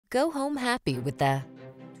Go home happy with the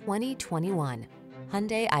 2021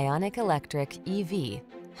 Hyundai Ioniq Electric EV,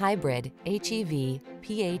 Hybrid, HEV,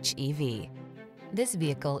 PHEV. This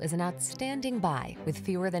vehicle is an outstanding buy with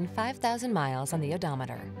fewer than 5,000 miles on the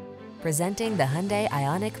odometer. Presenting the Hyundai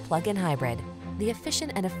Ioniq Plug-in Hybrid, the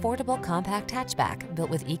efficient and affordable compact hatchback built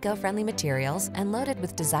with eco-friendly materials and loaded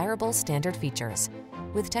with desirable standard features.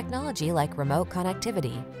 With technology like remote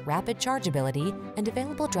connectivity, rapid chargeability, and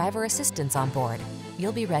available driver assistance on board,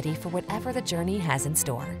 you'll be ready for whatever the journey has in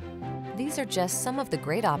store. These are just some of the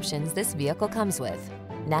great options this vehicle comes with: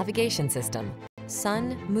 navigation system,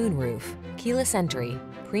 sun, moonroof, keyless entry,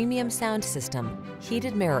 premium sound system,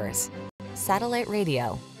 heated mirrors, satellite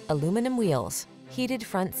radio, aluminum wheels, heated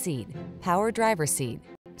front seat, power driver seat,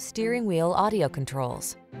 steering wheel audio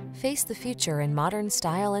controls. Face the future in modern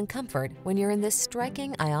style and comfort when you're in this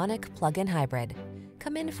striking Ioniq plug-in hybrid.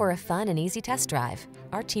 Come in for a fun and easy test drive.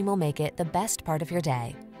 Our team will make it the best part of your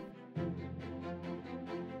day.